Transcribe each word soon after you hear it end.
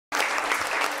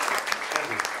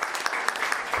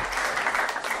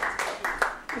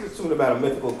Here's a tune about a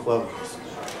mythical club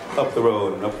up the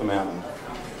road and up the mountain.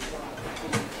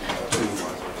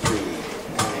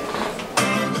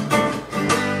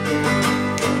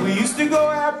 We used to go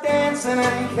out dancing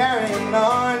and carrying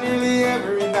on nearly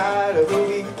every night of the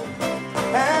week.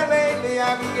 And lately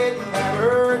I've been getting that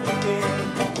urge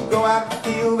again to go out and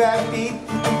feel that beat.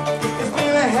 It's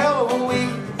been a hell of a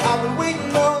week. I've been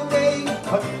waiting all day,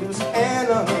 cut loose and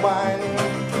unwind.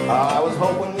 I was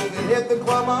hoping we could hit the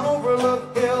club on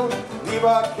Overlook Hill, leave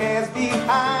our cares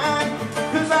behind.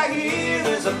 Cause I hear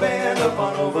there's a band up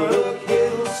on Overlook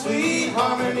Hill, sweet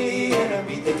harmony and a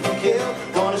beat that can kill.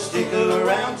 Gonna stick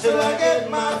around till I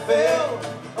get my fill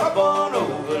up on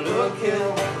Overlook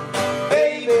Hill.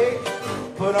 Baby,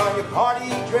 put on your party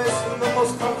dress and the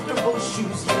most comfortable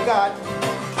shoes you got.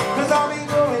 Cause I'll be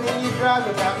going and you drive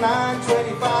about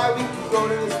 9:25. We can go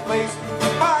to this place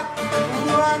hot.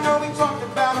 Ooh, I know we talked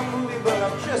about a movie, but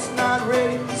I'm just not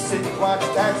ready to sit and watch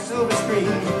that silver screen.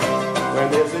 Where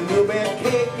there's a new band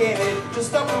kicking it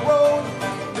just up the road,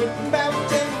 about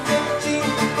 10:15.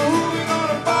 Ooh, we're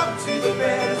gonna pop to the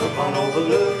bands up on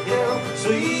Overlook Hill,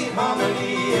 sweet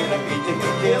harmony and a beat that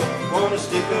can kill. Wanna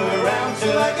stick around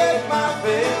till I get my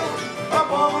fill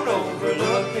up on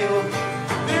Overlook Hill.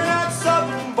 They're not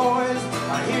Southern boys,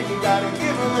 I hear you gotta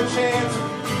give them a chance.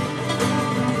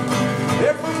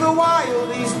 They're from the Wild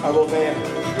East, our old band.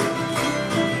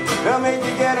 They'll make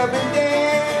you get up and dance.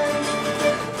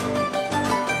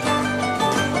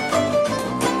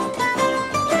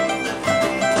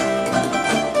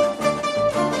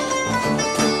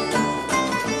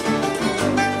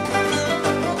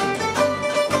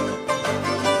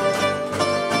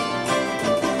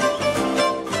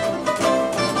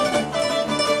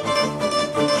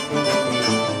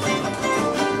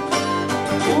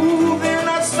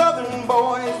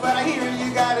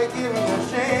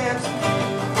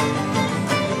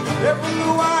 They're from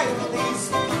the Wild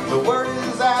East, the word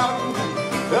is out,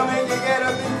 they'll make you get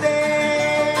up and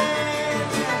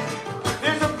dance.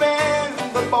 There's a band in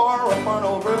the bar up on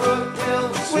Overlook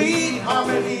Hill, sweet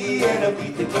harmony and a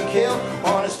beat that can kill.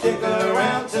 Wanna stick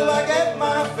around till I get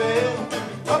my fill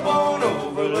up on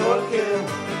Overlook Hill.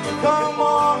 Come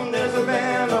on, there's a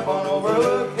band up on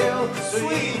Overlook Hill,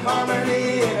 sweet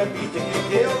harmony and a beat that can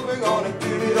kill. We're gonna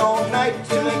do it all night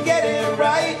till we get it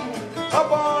right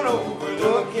up on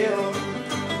Overlook Hill,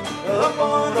 up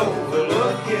on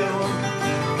Overlook Hill,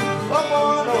 up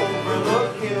on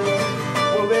Overlook Hill.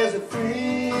 Well, there's a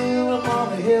thrill up on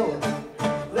the hill.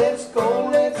 Let's go,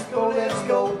 let's go, let's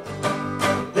go.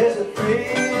 There's a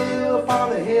thrill up on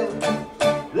the hill.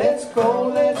 Let's go,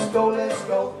 let's go, let's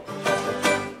go.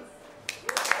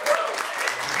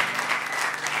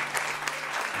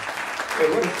 Hey,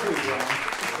 what a treat, man.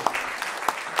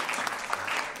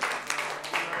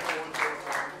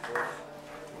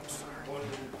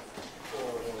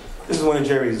 This is one of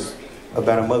Jerry's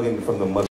about a mugging from the mug.